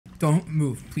Don't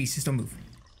move. Please, just don't move.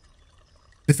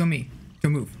 Just don't move.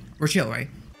 Don't move. We're chill, right?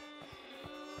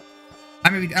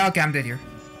 Okay, I'm dead here.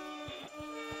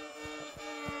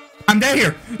 I'm dead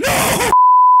here. No!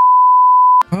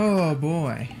 Oh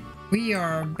boy. We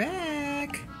are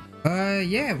back.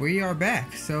 Yeah, we are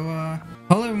back. So,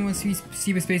 hello everyone,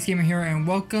 SebasSpaceGamer here, and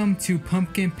welcome to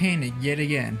Pumpkin Panic yet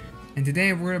again. And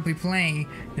today we're gonna be playing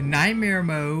the Nightmare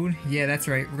mode. Yeah, that's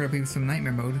right. We're gonna play some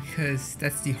Nightmare mode because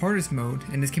that's the hardest mode,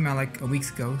 and this came out like a week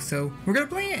ago. So we're gonna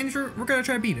play it and we're gonna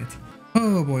try to beat it.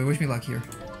 Oh boy, wish me luck here.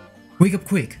 Wake up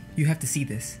quick! You have to see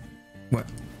this. What?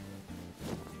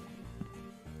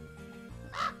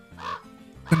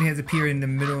 Something has appeared in the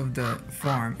middle of the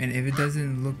farm, and if it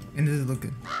doesn't look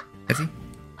good. Jesse?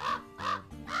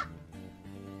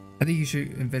 I think you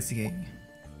should investigate.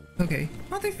 Okay.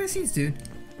 Oh, thanks for the seeds, dude.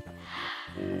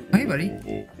 Hey, buddy.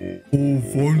 Oh,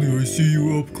 finally, I see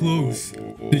you up close.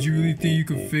 Did you really think you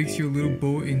could fix your little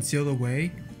boat and sail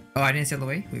away? Oh, I didn't sail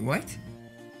away? Wait, what?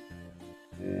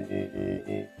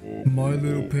 My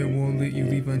little pet won't let you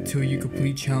leave until you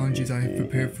complete challenges I have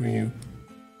prepared for you.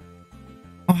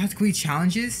 Oh, I have to complete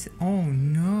challenges? Oh,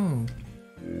 no.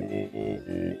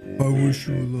 I wish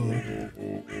you luck.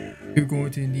 You're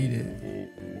going to need it.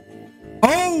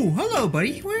 Oh, hello,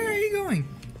 buddy. Where are you going?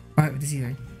 Alright, this is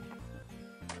right.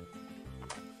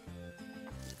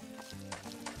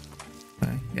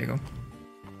 There you go.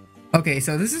 Okay,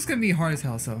 so this is gonna be hard as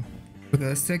hell, so okay,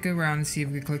 let's take a round and see if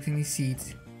we can collect any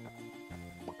seeds.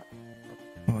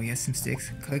 Oh yes, some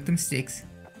sticks. Collect them sticks.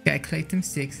 Yeah, collect them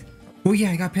sticks. Oh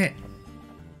yeah, I got pet.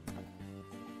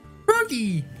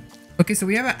 Froggy! Okay, so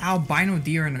we have an albino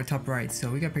deer in the top right, so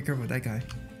we gotta be careful with that guy.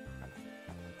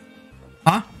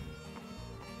 Huh?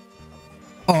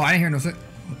 Oh, I didn't hear no sound.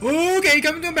 Okay,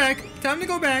 time to go back. Time to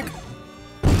go back.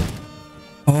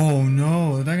 Oh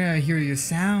no, I gotta hear your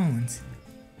sounds.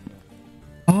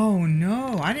 Oh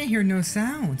no, I didn't hear no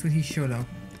sounds when he showed up.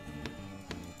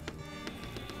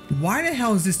 Why the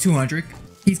hell is this 200?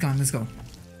 He's gone, let's go.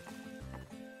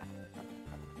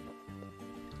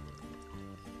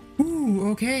 Ooh,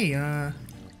 okay,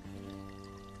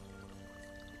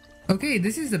 okay,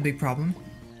 this is a big problem.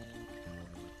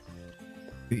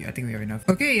 I think we have enough.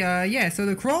 Okay, yeah, so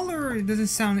the crawler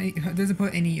doesn't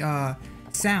put any,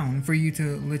 sound for you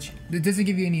to it doesn't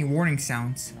give you any warning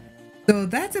sounds, so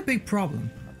that's a big problem.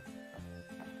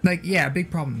 Like, yeah, big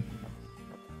problem.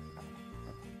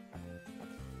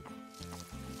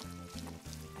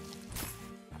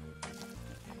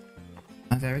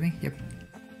 That's everything. Yep.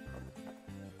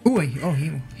 Ooh, oh,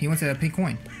 he wants a pink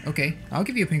coin. Okay, I'll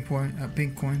give you a pink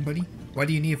coin, buddy. What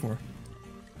do you need it for?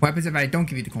 What happens if I don't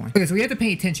give you the coin? Okay, so we have to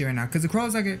pay attention right now because the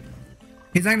crawler's like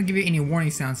he's not gonna give you any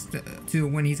warning sounds to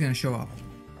when he's gonna show up.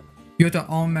 You have to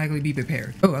automatically be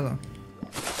prepared. Oh, hello.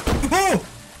 Oh!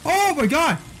 Oh my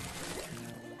god!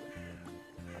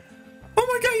 Oh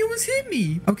my god, you almost hit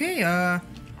me! Okay,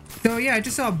 so yeah, I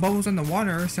just saw bubbles on the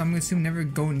water, so I'm gonna assume never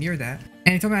go near that.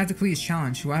 And he told me I have to complete his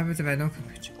challenge. What happens if I don't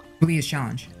complete his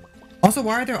challenge? Also,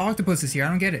 why are there octopuses here? I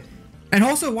don't get it. And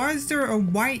also, why is there a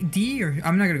white deer?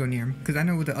 I'm not gonna go near him, because I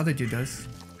know what the other dude does.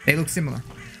 They look similar.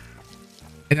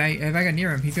 If I got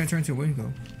near him, he's gonna turn into a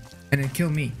window and then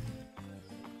kill me.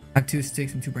 I have 2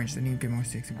 sticks and 2 branches. I need to get more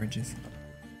sticks and branches.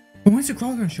 But when's the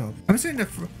crawler gonna show up? I'm assuming that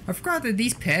I forgot that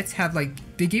these pets have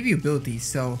they give you abilities,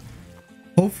 so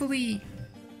hopefully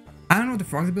I don't know what the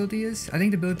frog's ability is. I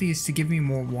think the ability is to give me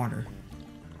more water.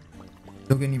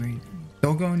 Don't go near me.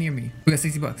 Don't go near me. We got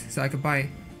 60 bucks, so I could buy.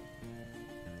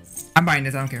 I'm buying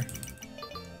this, I don't care.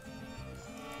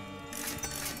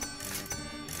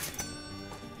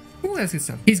 Ooh, that's good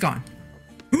stuff. He's gone.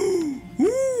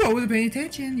 Ooh, I wasn't paying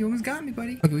attention. You almost got me,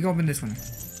 buddy. Okay, we can open this one.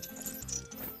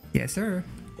 Yes, sir.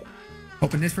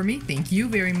 Open this for me. Thank you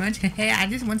very much. Hey, I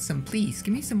just want some, please.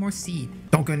 Give me some more seed.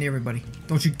 Don't go near me, buddy.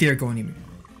 Don't you dare go near me.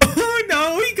 Oh,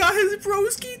 no, he got his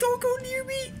broski. Don't go near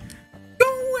me.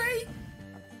 Go away.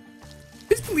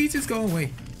 Just please just go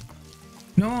away.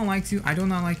 No one likes you. I do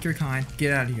not like your kind.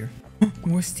 Get out of here.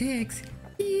 More sticks.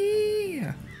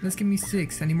 Yeah. Let's give me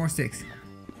 6. I need more sticks.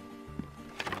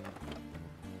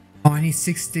 Oh, I need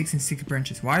 6 sticks and 6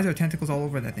 branches. Why is there tentacles all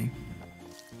over that thing?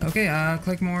 Okay,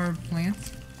 collect more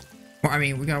plants. Or, I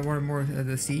mean, we gotta water more of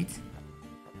the seeds.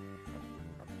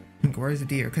 Where's the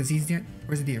deer? Because he's near.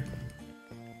 Where's the deer?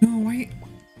 No, wait.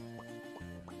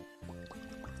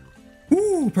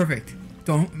 Ooh, perfect.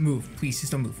 Don't move. Please,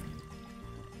 just don't move.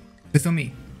 Just don't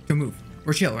move. Don't move.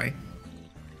 We're chill, right?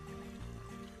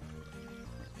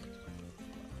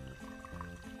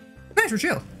 Nice, we're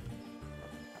chill.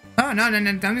 Oh, no,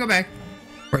 time to go back.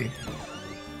 Where are you?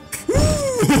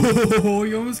 Ooh,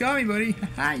 you almost got me, buddy.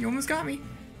 You almost got me.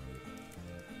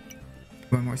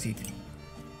 One more seed.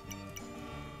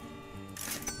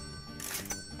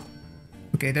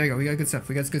 Okay, there you go. We got good stuff.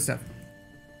 We got good stuff.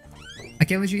 I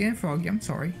can't let you in, Froggy. I'm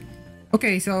sorry.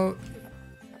 Okay, so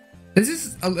this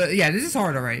is yeah, this is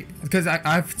hard, alright, because I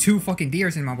have 2 fucking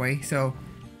deers in my way. So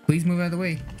please move out of the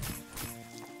way.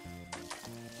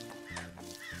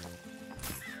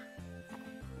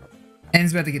 And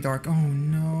it's about to get dark. Oh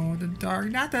no, the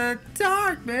dark, not the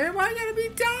dark, man. Why gotta be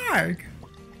dark?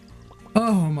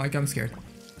 Oh my god, I'm scared.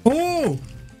 Oh,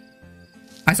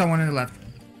 I saw one on the left.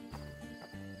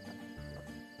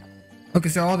 Okay,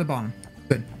 so all the bottom.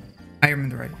 Good. I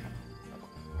remember right.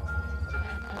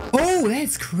 Oh,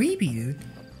 that's creepy, dude.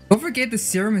 Don't forget the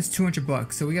serum is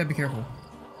 $200, so we gotta be careful.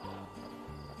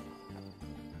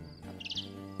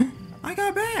 I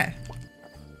got a bat.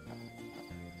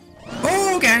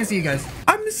 Oh, okay, I see you guys.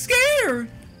 I'm scared.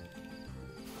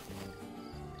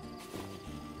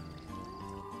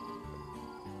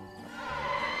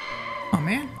 Oh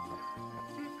man.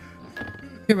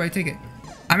 Here, buddy, take it.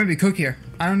 I'm gonna be cook here.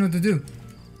 I don't know what to do.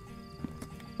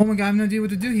 Oh my god, I have no idea what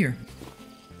to do here.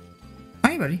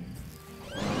 Hi, buddy.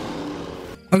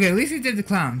 Okay, at least we did the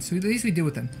clowns. At least we deal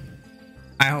with them.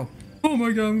 I hope. Oh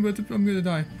my god, I'm gonna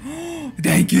die.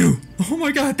 Thank you. Oh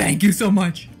my god, thank you so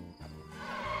much.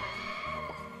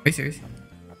 Are you serious?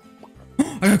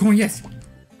 I got coin, yes.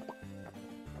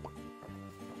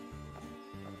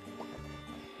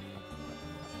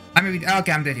 I may be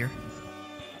okay, I'm dead here.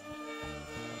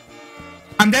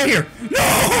 I'm dead here.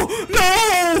 No!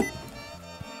 No!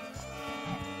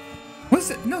 What's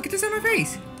it? No, get this out of my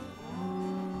face.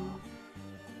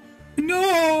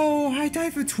 No! I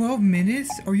died for 12 minutes?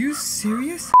 Are you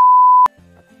serious?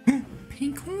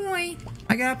 Pink coin.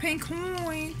 I got a pink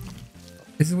coin.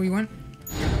 This is what you want?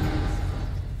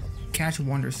 Catch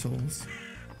wonder souls.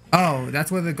 Oh,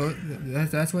 that's where the ghost.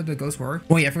 That's where the ghosts were.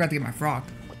 Oh yeah, I forgot to get my frog.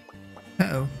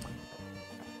 Uh-oh.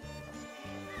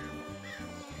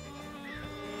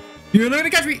 You're not gonna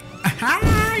catch me!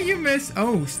 Aha! You missed!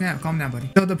 Oh, snap. Calm down, buddy.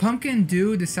 So the pumpkin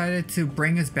dude decided to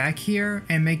bring us back here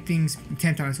and make things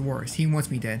 10 times worse. He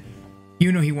wants me dead.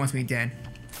 You know he wants me dead.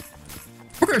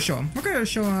 We're gonna show him. We're gonna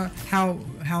show how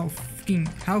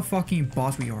fucking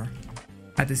boss we are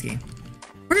at this game.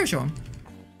 We're gonna show him.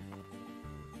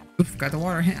 Oops, forgot the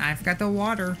water. I forgot the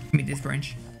water. Give me this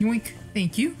branch. Yoink.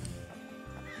 Thank you.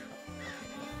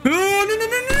 Oh,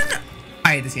 no.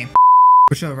 I hate this game.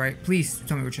 We're chill, right? Please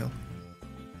tell me we're chill.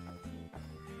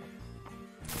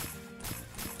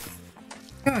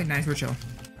 Oh, nice, we're chill.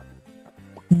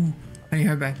 Ooh, I need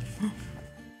her back.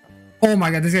 Oh my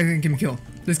god, this guy's gonna get me killed.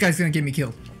 This guy's gonna get me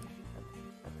killed.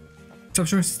 Stop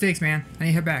showing stakes, man. I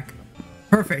need her back.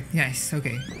 Perfect. Nice.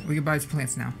 Okay, we can buy these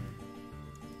plants now.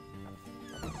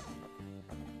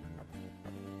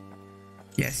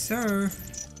 Yes, sir.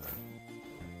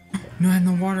 No, I have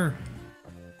no water.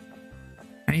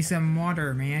 I need some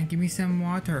water, man. Give me some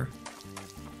water.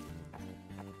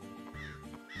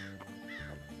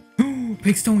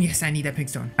 Pig stone. Yes, I need that pig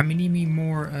stone. I need me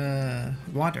more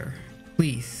water.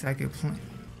 Please, I could plant.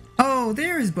 Oh,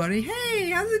 there's buddy.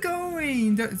 Hey, how's it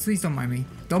going? Please don't mind me.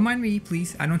 Don't mind me,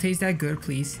 please. I don't taste that good,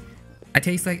 please. I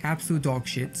taste like absolute dog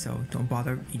shit, so don't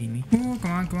bother eating me. Oh,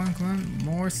 come on.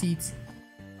 More seeds.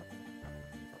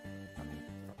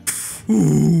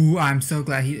 Ooh, I'm so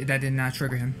glad that did not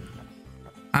trigger him.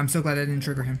 I'm so glad I didn't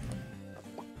trigger him.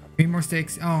 3 more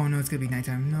sticks. Oh no, it's gonna be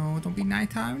nighttime. No, don't be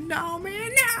nighttime. No,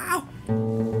 man, no!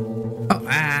 Oh,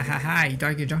 ha, you thought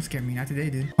you could jump scare me. Not today,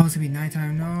 dude. Oh, it's gonna be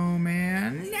nighttime. No,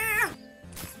 man, no!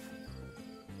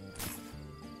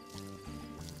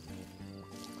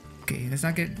 Okay, let's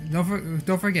not get.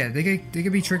 Don't forget. They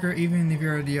could be triggered even if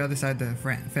you're on the other side of the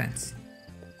fence.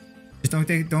 Just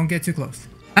don't get too close.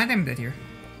 I think I'm dead here.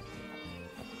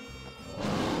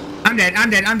 I'm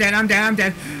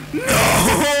dead.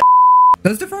 No!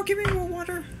 Does the frog give me more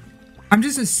water? I'm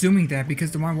just assuming that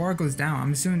because my water goes down.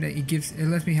 I'm assuming that it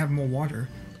lets me have more water.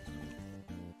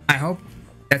 I hope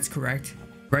that's correct,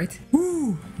 right?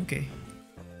 Woo! Okay.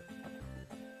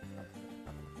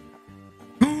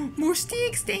 More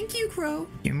sticks! Thank you, Crow.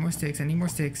 Give me more sticks. I need more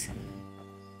sticks.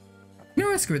 You know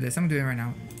what? Screw this. I'm gonna do it right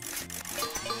now.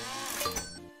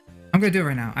 I'm gonna do it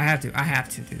right now. I have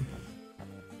to, dude.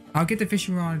 I'll get the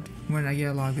fishing rod when I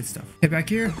get a lot of good stuff. Head back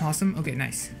here. Awesome. Okay,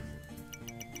 nice.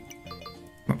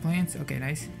 More plants. Okay,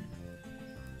 nice.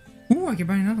 Ooh, I can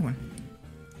buy another one.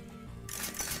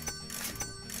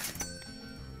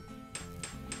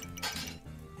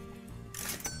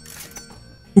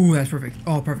 Ooh, that's perfect.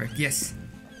 Oh, perfect. Yes.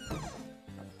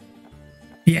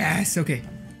 Yes. Okay.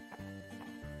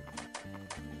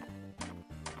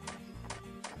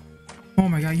 Oh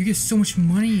my god, you get so much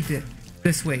money that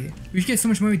This way. We should get so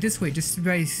much money this way just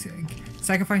by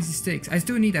sacrificing sticks. I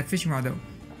still need that fishing rod though.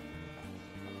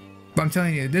 But I'm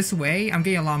telling you, this way, I'm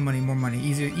getting a lot of money, more money,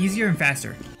 easier and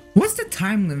faster. What's the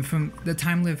time limit from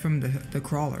the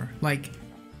crawler? Like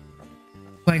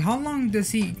how long does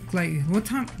he, like, what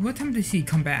time does he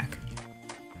come back?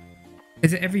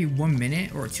 Is it every 1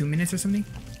 minute or 2 minutes or something?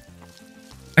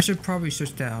 I should probably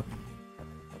switch that up.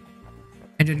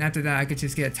 And then after that, I could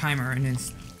just get a timer and then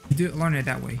learn it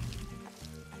that way.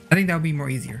 I think that would be more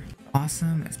easier.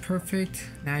 Awesome, that's perfect.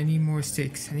 Now I need more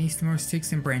sticks. I need some more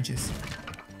sticks and branches.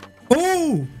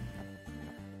 Oh!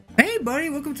 Hey buddy,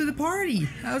 welcome to the party.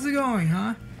 How's it going,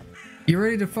 huh? You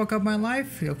ready to fuck up my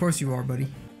life? Yeah, of course you are, buddy.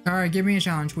 Alright, give me a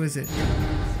challenge. What is it?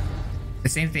 The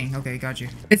same thing. Okay, got you.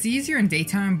 It's easier in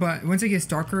daytime, but once it gets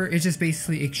darker, it's just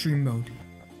basically extreme mode.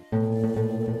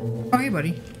 Oh, hey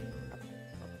buddy.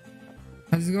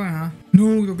 How's it going, huh?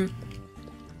 No, don't get...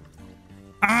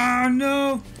 Ah,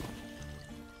 no!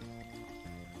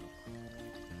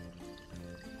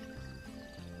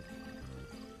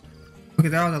 Okay,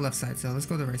 they're on the left side, so let's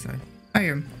go to the right side. I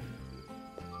hear him.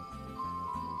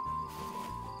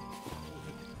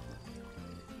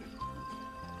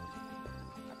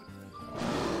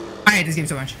 I hate this game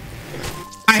so much.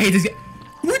 I hate this game.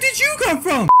 Where did you come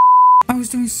from? I was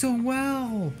doing so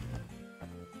well.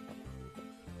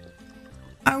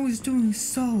 I was doing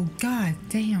so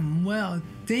goddamn well.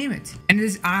 Damn it. And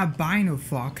this albino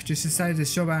fuck just decided to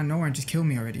show up out of nowhere and just kill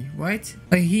me already. What?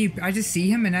 Like I just see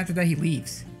him and after that he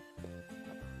leaves.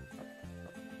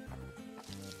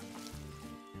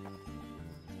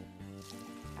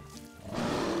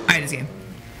 I hate this game.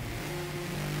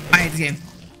 I hate this game.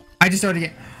 I just started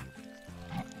again.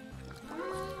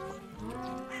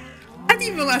 I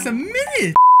didn't even last a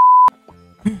minute.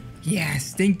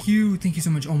 Yes, thank you so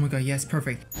much. Oh my god, yes,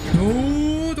 perfect.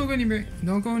 No, don't go near me.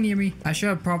 Don't go near me. I should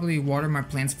have probably watered my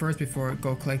plants first before I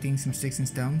go collecting some sticks and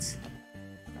stones.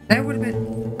 That would have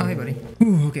been... Oh, hey buddy.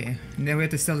 Ooh, okay. And then we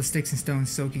have to sell the sticks and stones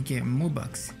so we can get more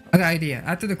bucks. I got an idea.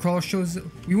 After the crawler shows up,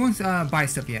 we won't buy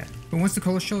stuff yet. But once the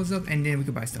crawler shows up, and then we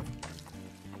can buy stuff.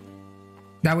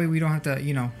 That way we don't have to,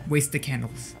 you know, waste the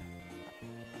candles.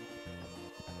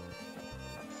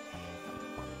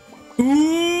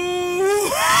 Ooh!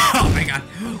 Oh my god.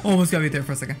 Almost got me there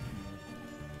for a second.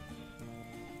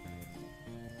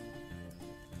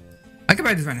 I can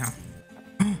buy this right now.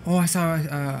 Oh, I saw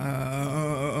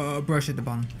a brush at the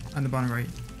bottom. On the bottom right.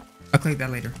 I'll click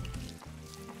that later.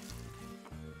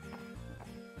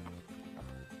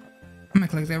 I'm gonna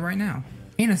click that right now.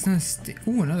 And it's not a stick.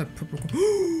 Ooh, another purple.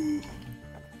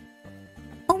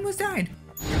 Almost died.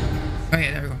 Oh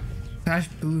yeah, there we go. Slash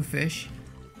blue fish.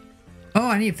 Oh,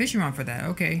 I need a fishing rod for that.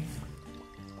 Okay.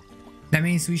 That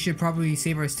means we should probably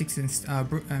save our sticks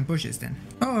and bushes then.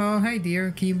 Oh, hey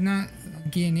dear. Can you not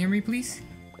get near me, please?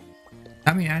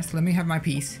 I mean, let me have my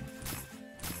piece.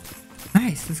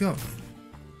 Nice, let's go.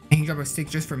 And you drop a stick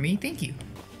just for me? Thank you.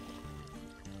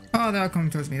 Oh, that'll come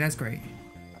towards me. That's great.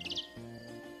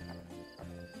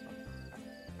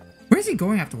 Where is he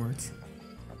going afterwards?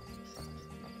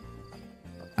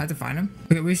 I have to find him.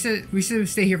 Okay, we should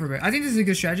stay here for a bit. I think this is a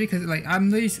good strategy because, like, at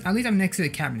least I'm next to the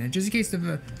cabinet, just in case of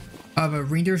a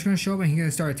reindeer is gonna show up and he's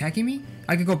gonna start attacking me.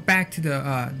 I could go back to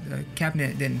the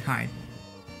cabinet, then hide.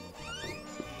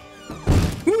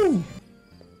 Woo!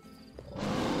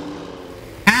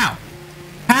 How?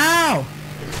 How?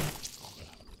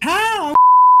 How?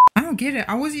 I don't get it.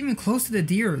 I wasn't even close to the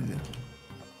deer.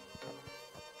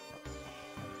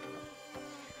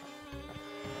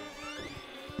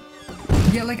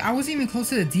 Yeah, like I wasn't even close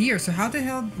to the deer, so how the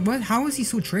hell, how is he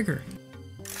so triggered?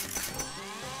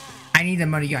 I need the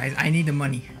money, guys. I need the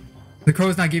money. The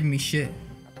crow's not giving me shit.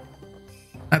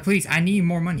 Please, I need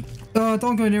more money.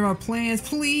 Don't go near my plants.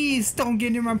 Please, don't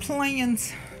get near my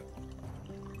plants.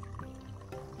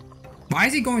 Why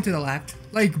is he going to the left?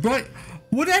 Like, bro,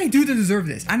 what did I do to deserve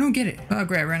this? I don't get it. Oh,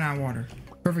 great, I ran out of water.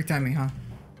 Perfect timing, huh?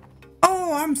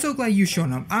 Oh, I'm so glad you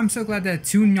showed up. I'm so glad that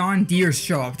 2 non-deers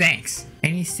show up. Thanks.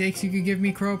 Any sticks you could give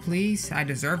me, Crow, please? I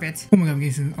deserve it. Oh my god, I'm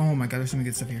getting some... Oh my god, there's some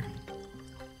good stuff here.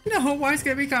 No, why is it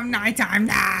gonna become nighttime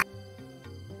now?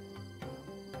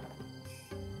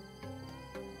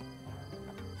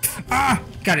 Ah,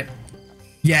 got it.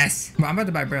 Yes. Well, I'm about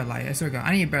to buy better light. I swear to God,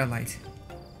 I need a better light.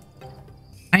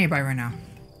 I need to buy it right now.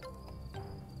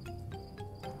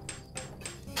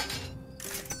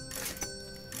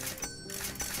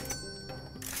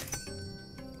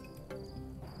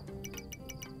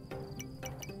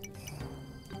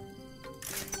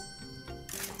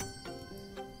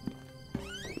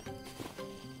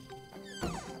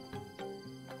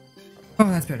 Oh,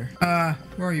 that's better.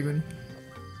 Where are you, buddy?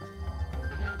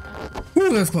 Ooh,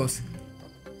 that was close.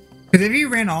 Because if he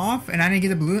ran off and I didn't get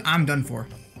the balloon, I'm done for.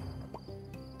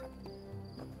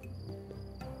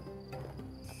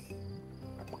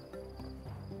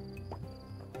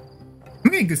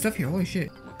 I'm getting good stuff here. Holy shit.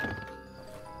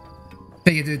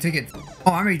 Take it, dude. Take it.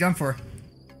 Oh, I'm already done for.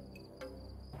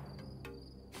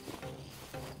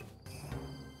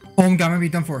 Oh my god, I'm already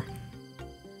done for.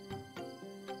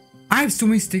 I have so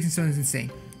many sticks and stones. It's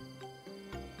insane.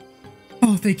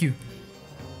 Oh, thank you.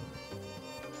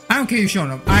 I don't care you're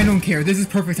showing up. I don't care. This is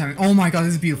perfect timing. Oh my god,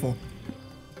 this is beautiful.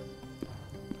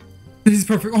 This is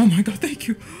perfect. Oh my god, thank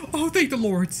you. Oh, thank the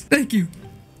lords. Thank you.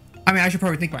 I mean, I should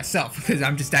probably think myself because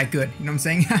I'm just that good. You know what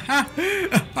I'm saying?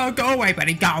 Oh, go away,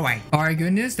 buddy. Go away. All right,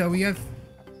 goodness. So we have...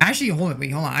 Actually, hold on.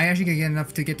 Wait, hold on. I actually can get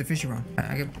enough to get the fishing rod.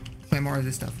 I can play more of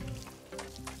this stuff.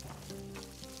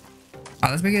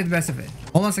 Alright, let's make it the best of it.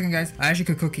 Hold on a second, guys. I actually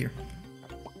could cook here.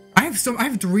 I have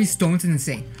 3 stones. It's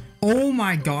insane. Oh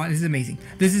my god, this is amazing.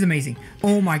 This is amazing.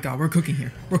 Oh my god, we're cooking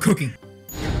here. We're cooking.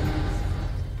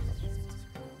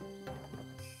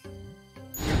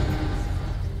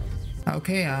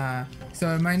 Okay,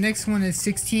 so my next one is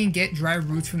 16, get dry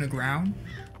roots from the ground.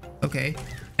 Okay.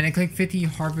 And I click 50,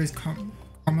 harvest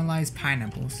caramelized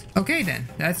pineapples. Okay then,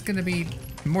 that's gonna be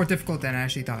more difficult than I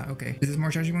actually thought. Okay, is this more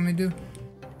charge you want me to do?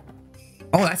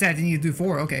 Oh, that's it. I need to do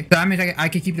 4. Okay. So that means I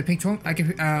could keep the pink tone. I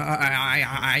could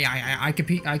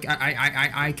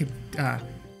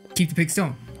keep the pink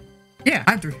stone. Yeah,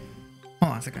 I have 3.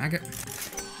 Hold on a second. I get.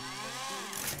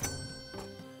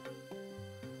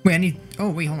 Wait, I need.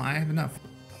 Oh wait, hold on. I have enough.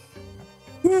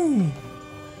 Ooh.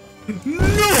 No!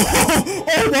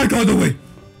 Oh my god, no way!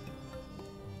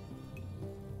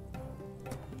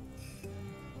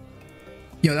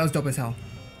 Yo, that was dope as hell.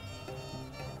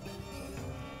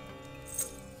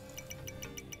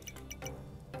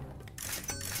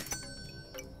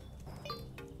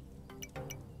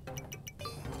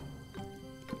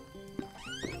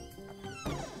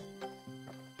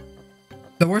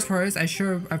 The worst part is, I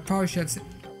probably should have.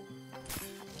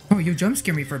 Oh, you jump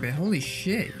scared me for a bit. Holy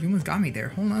shit, you almost got me there.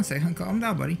 Hold on a second, calm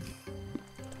down, buddy.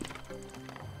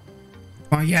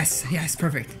 Oh yes, yes,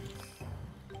 perfect.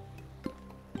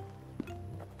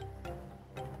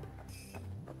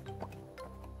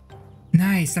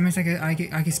 Nice. That means I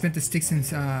can split the sticks and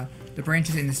the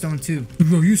branches in the stone too.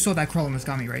 Bro, you saw that crawler almost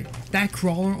got me, right? That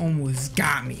crawler almost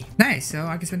got me. Nice. So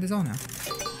I can spend this all now.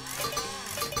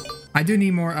 I do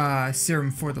need more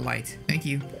serum for the light. Thank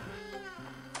you.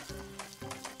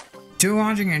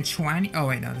 220. Oh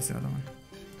wait, no, this is the other one.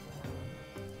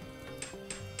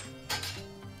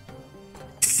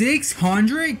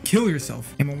 600? Kill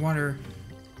yourself. And more water.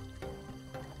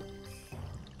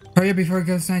 Hurry up before it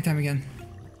goes nighttime again.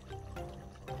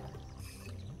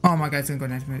 Oh my god, it's gonna go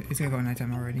nighttime. It's gonna go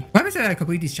nighttime already. What happens if I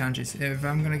complete these challenges? If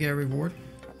I'm gonna get a reward?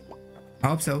 I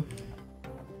hope so.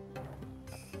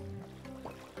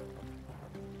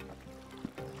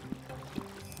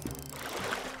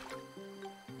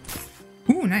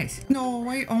 Ooh, nice. No,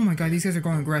 wait. Oh my god, these guys are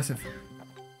going aggressive.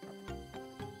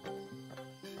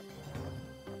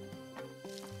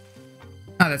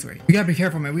 Oh, that's great. We gotta be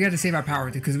careful, man. We gotta save our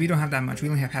power because we don't have that much. We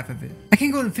only have half of it. I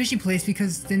can't go to the fishing place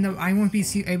because then I won't be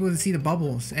able to see the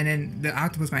bubbles, and then the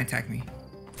octopus might attack me.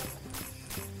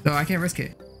 So I can't risk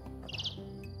it.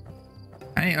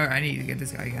 I need to get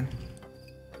this guy again.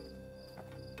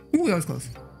 Ooh, that was close.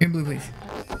 Give me blue, please.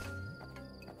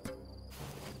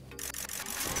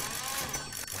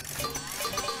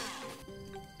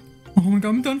 Oh my god,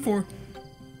 I'm done for.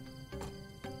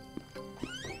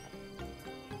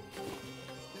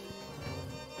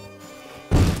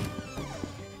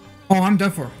 Oh, I'm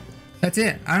done for. That's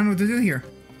it. I don't know what to do here.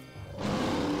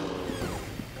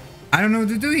 I don't know what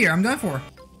to do here. I'm done for.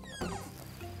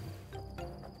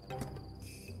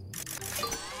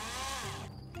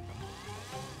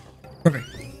 Perfect.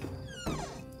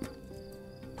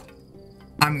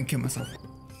 I'm gonna kill myself.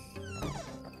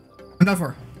 I'm done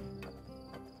for.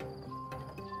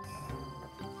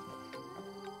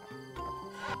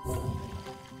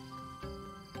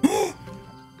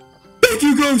 Thank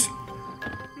you, ghost!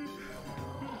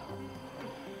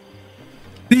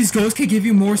 These ghosts can give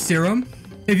you more serum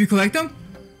if you collect them?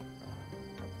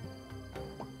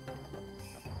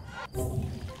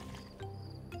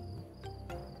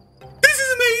 This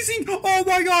is amazing! Oh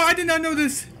my god, I did not know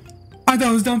this! I thought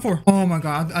it was done for. Oh my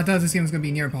god, I thought this game was gonna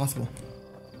be near impossible.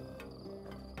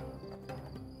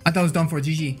 I thought it was done for.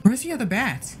 GG. Where's the other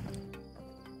bats?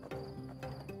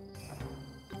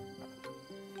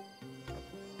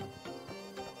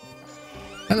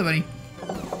 Hello, buddy.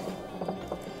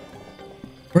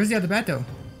 Where's the other bat, though?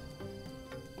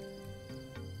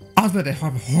 I was about to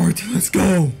have a heart. Let's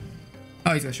go.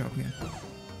 Oh, he's gonna show up again.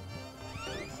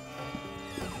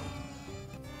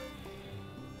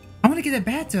 want to get a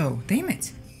bat though. Damn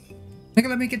it. Think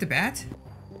let me get the bat?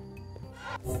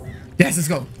 Yes, let's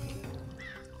go.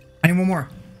 I need one more.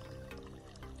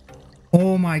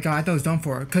 Oh my god, I thought it was done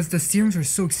for. Because the serums are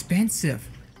so expensive.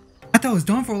 I thought it was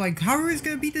done for. Like, how are we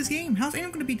gonna beat this game? How's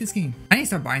anyone gonna beat this game? I need to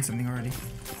start buying something already.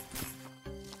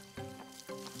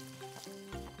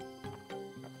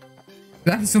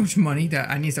 I have so much money that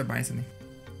I need to start buying something.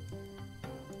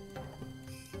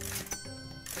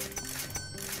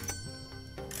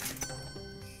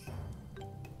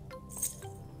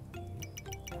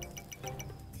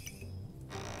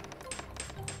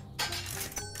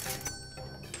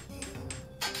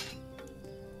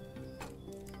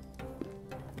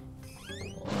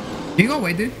 You go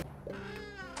away, dude.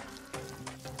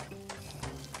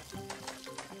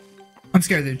 I'm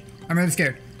scared, dude. I'm really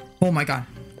scared. Oh my god.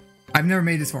 I've never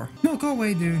made this far. No, go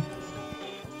away, dude.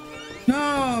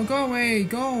 No, go away.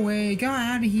 Go away. Get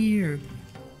out of here.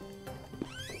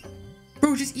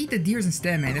 Bro, just eat the deers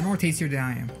instead, man. They're more tastier than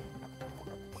I am.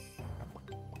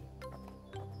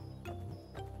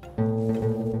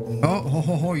 Oh, ho,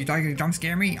 ho, ho. You thought you could jump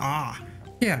scare me? Ah.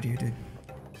 Get out of here, dude.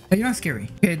 Hey, you're not scary.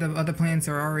 Okay, the other plants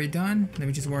are already done. Let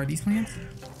me just water these plants.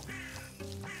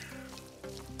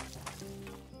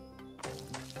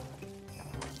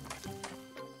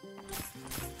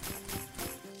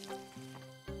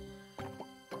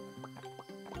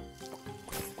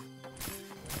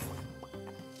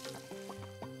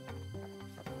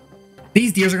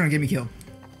 These deers are gonna get me killed.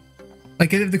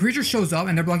 Like, if the creature shows up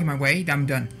and they're blocking my way, I'm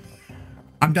done.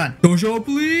 I'm done. Don't show up,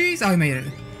 please. I made it.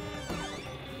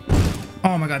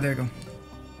 Oh my god, there you go.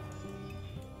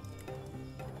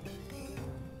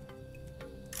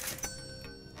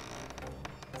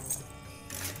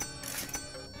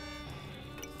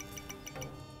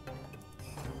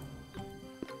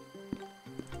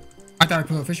 I thought I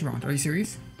put a fish around. Are you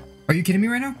serious? Are you kidding me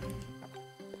right now?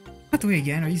 Not the way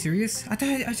again. Are you serious? I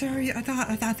thought.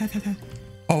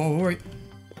 Oh, wait.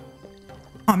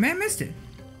 Oh man, I missed it.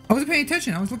 I wasn't paying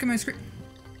attention. I was looking at my screen.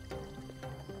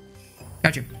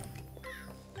 Gotcha.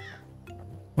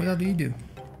 What the hell do you do?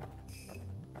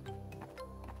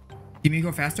 You make me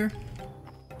go faster?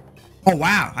 Oh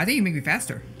wow, I think you make me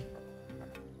faster.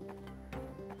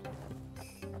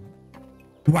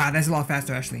 Wow, that's a lot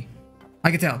faster actually.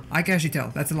 I can tell. I can actually tell.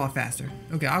 That's a lot faster.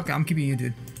 Okay, I'm keeping you,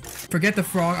 dude. Forget the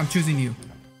frog. I'm choosing you.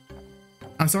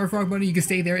 I'm sorry, frog buddy. You can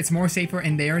stay there. It's more safer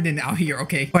in there than out here.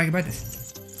 Okay. Oh, I can bet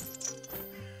this.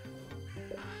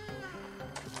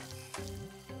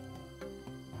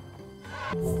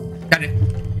 Got it.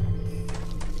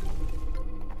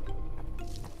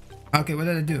 Okay, what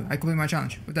did I do? I completed my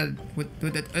challenge.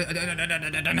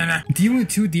 Dealing with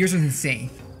 2 deers is insane.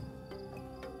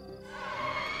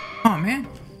 Oh man.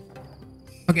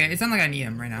 Okay, it's not like I need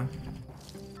him right now.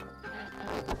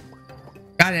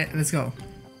 Got it. Let's go.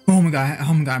 Oh my god.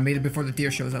 Oh my god. I made it before the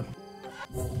deer shows up.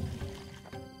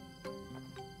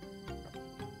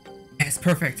 Yes,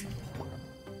 perfect.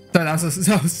 Sorry,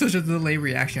 that was such a delayed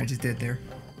reaction I just did there.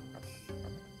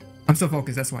 I'm so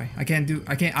focused, that's why.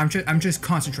 I'm just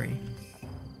concentrating.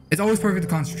 It's always perfect to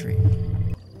concentrate.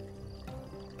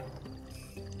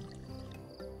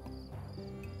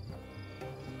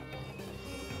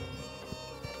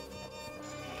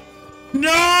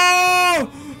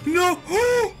 No! No!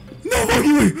 No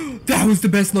fucking way! That was the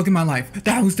best look in my life.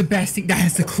 That was the best thing. That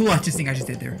is the clutchest thing I just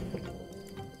did there.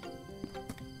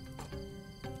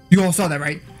 You all saw that,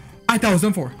 right? I thought it was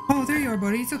done for. Oh, there you are,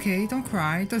 buddy. It's okay. Don't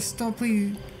cry. Just don't,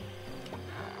 please.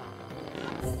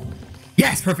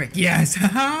 Yes, perfect. Yes.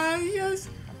 Yes.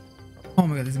 Oh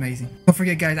my god, this is amazing. Don't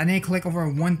forget, guys. I need to collect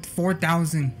over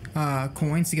 4,000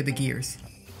 coins to get the gears.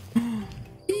 Yeah.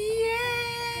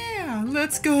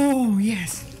 Let's go.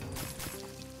 Yes.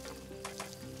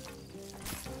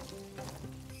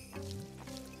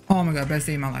 Oh my god, best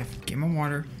day of my life. Get my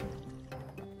water.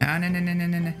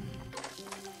 No.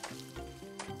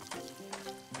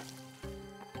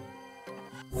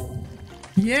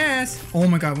 Yes! Oh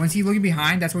my god, once he's looking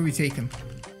behind, that's where we take him.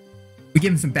 We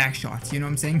give him some back shots, you know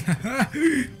what I'm saying?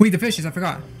 Wait, the fishes, I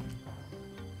forgot.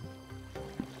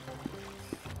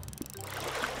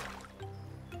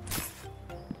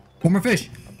 One more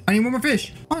fish! I need one more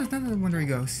fish! Oh, there's another one where he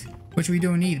goes. Which we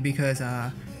don't need because,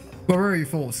 well, we're already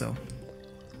full, so.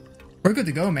 We're good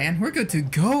to go, man. We're good to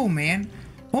go, man.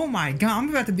 Oh my god, I'm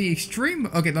about to be extreme.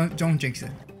 Okay, don't jinx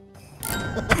it.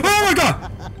 Oh my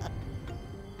god!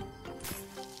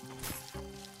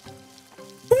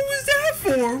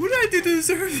 For? What did I do to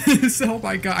deserve this? Oh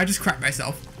my god, I just crapped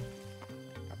myself.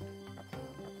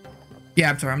 Yeah,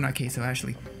 I'm sorry, I'm not queso,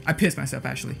 actually. I pissed myself,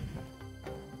 actually.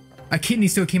 A kidney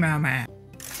still came out of my ass.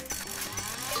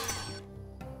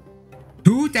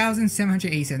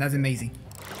 2,787. That's amazing.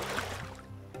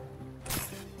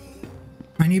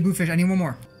 I need bluefish. I need one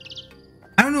more.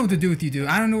 I don't know what to do with you, dude.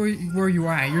 I don't know where you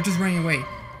are at. You're just running away.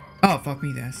 Oh, fuck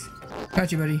me, this.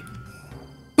 Got you, buddy.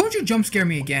 Don't you jump scare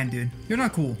me again, dude. You're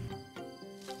not cool.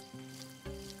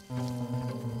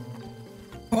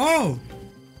 Oh!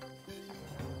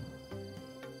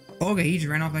 Okay, he just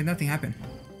ran off like nothing happened.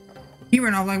 He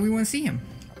ran off like we wouldn't see him.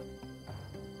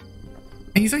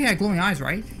 And you saw he had glowing eyes,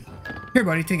 right? Here,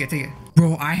 buddy, take it, take it.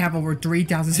 Bro, I have over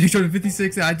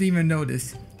 3,656 and I didn't even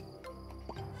notice.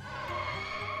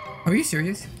 Are you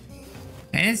serious?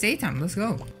 And it's daytime, let's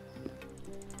go.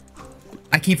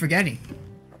 I keep forgetting.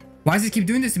 Why does it keep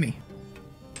doing this to me?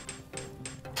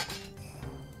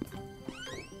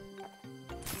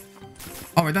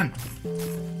 Oh, we're done.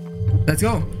 Let's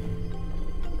go.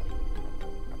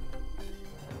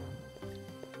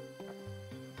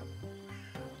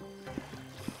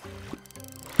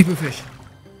 Blue fish.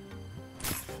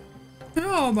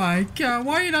 Oh my god,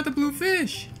 why are you not the blue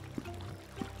fish?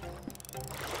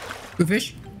 Blue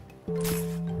fish?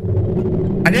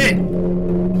 I did it!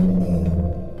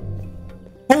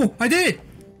 Oh, I did it!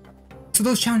 So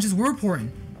those challenges were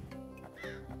important.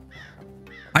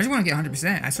 I just want to get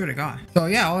 100%, I swear to god. So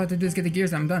yeah, all I have to do is get the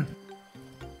gears and I'm done.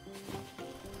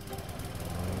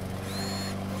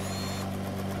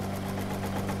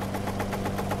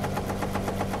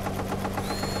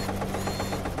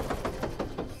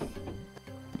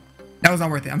 That was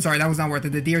not worth it. I'm sorry, that was not worth it.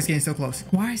 The deer's getting so close.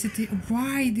 Why is it deer?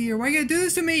 Why, deer? Why you gotta do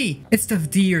this to me? It's the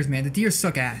deers, man. The deers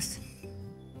suck ass.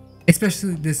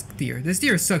 Especially this deer. This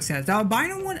deer sucks ass. The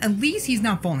albino one, at least he's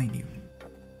not following you.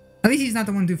 At least he's not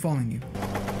the one dude following you.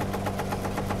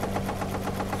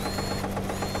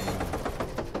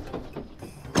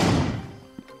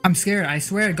 I'm scared. I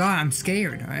swear to God, I'm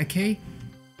scared. Okay?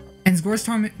 And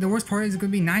the worst part is gonna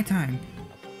be nighttime.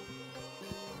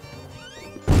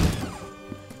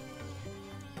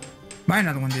 Buy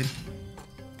another one, dude.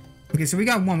 Okay, so we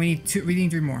got one. We need two. We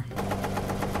need three more.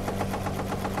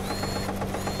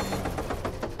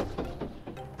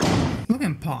 Look at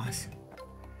him pause.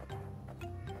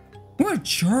 What a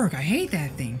jerk! I hate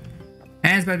that thing.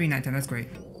 And it's about to be nighttime. That's great.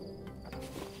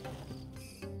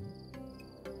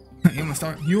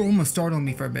 You almost startled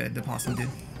me for a bit, the possum, dude.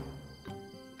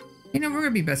 You know, we're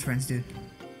gonna be best friends, dude.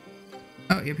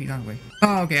 Oh, yep, he's on the way.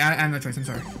 Oh, okay. I have no choice. I'm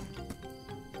sorry.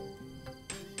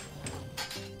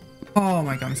 Oh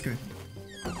my god, I'm screwed.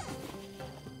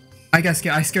 I got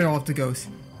scared. I scared all of the ghosts.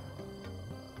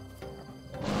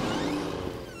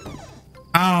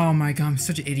 Oh my god, I'm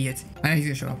such an idiot. I know he's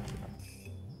gonna show up.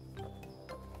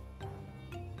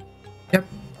 Yep.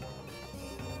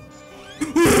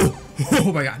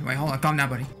 Oh my god. Wait, hold on. Calm down,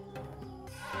 buddy.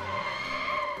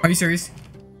 Are you serious?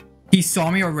 He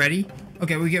saw me already?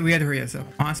 Okay, we had to hurry up, so.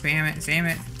 Come on, spam it. Spam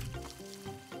it.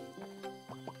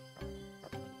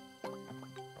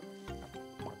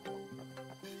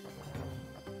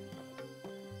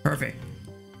 Perfect.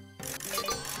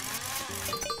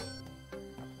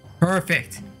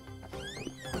 Perfect.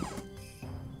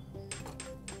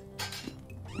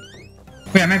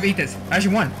 Wait, I might beat this. I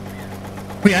actually won.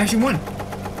 Wait, I actually won.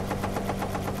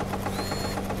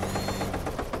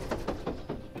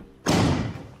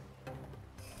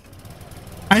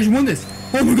 I actually won this.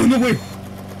 Oh my god, no way.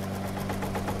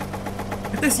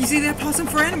 Yes, you see that possum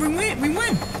friend? We win. We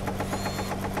win.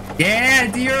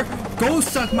 Yeah, dear. Go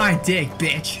suck my dick,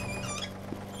 bitch.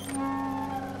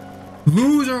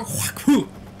 Loser.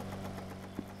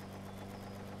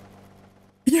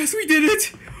 Yes, we did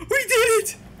it. We did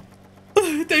it.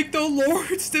 Thank the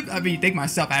Lord. I mean, thank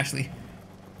myself, actually.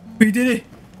 We did it.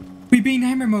 We beat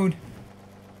Nightmare Mode.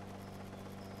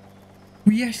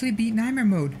 We actually beat Nightmare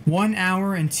Mode. 1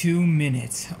 hour and 2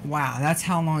 minutes. Wow, that's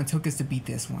how long it took us to beat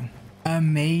this one.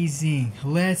 Amazing.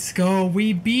 Let's go.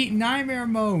 We beat Nightmare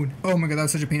Mode. Oh my god, that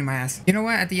was such a pain in my ass. You know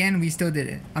what? At the end, we still did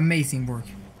it. Amazing work.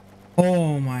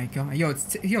 Oh my god. Yo,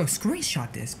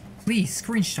 screenshot this. Please,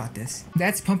 screenshot this.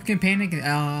 That's Pumpkin Panic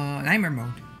Nightmare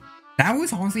Mode. That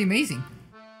was honestly amazing.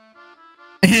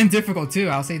 And difficult too,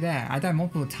 I'll say that. I died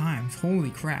multiple times.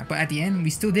 Holy crap. But at the end, we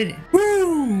still did it.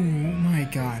 Woo! My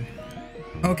god.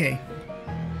 Okay.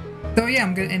 So yeah,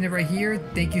 I'm gonna end it right here.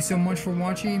 Thank you so much for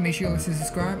watching. Make sure you guys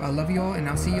subscribe. I love you all, and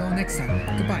I'll see you all next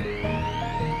time. Goodbye.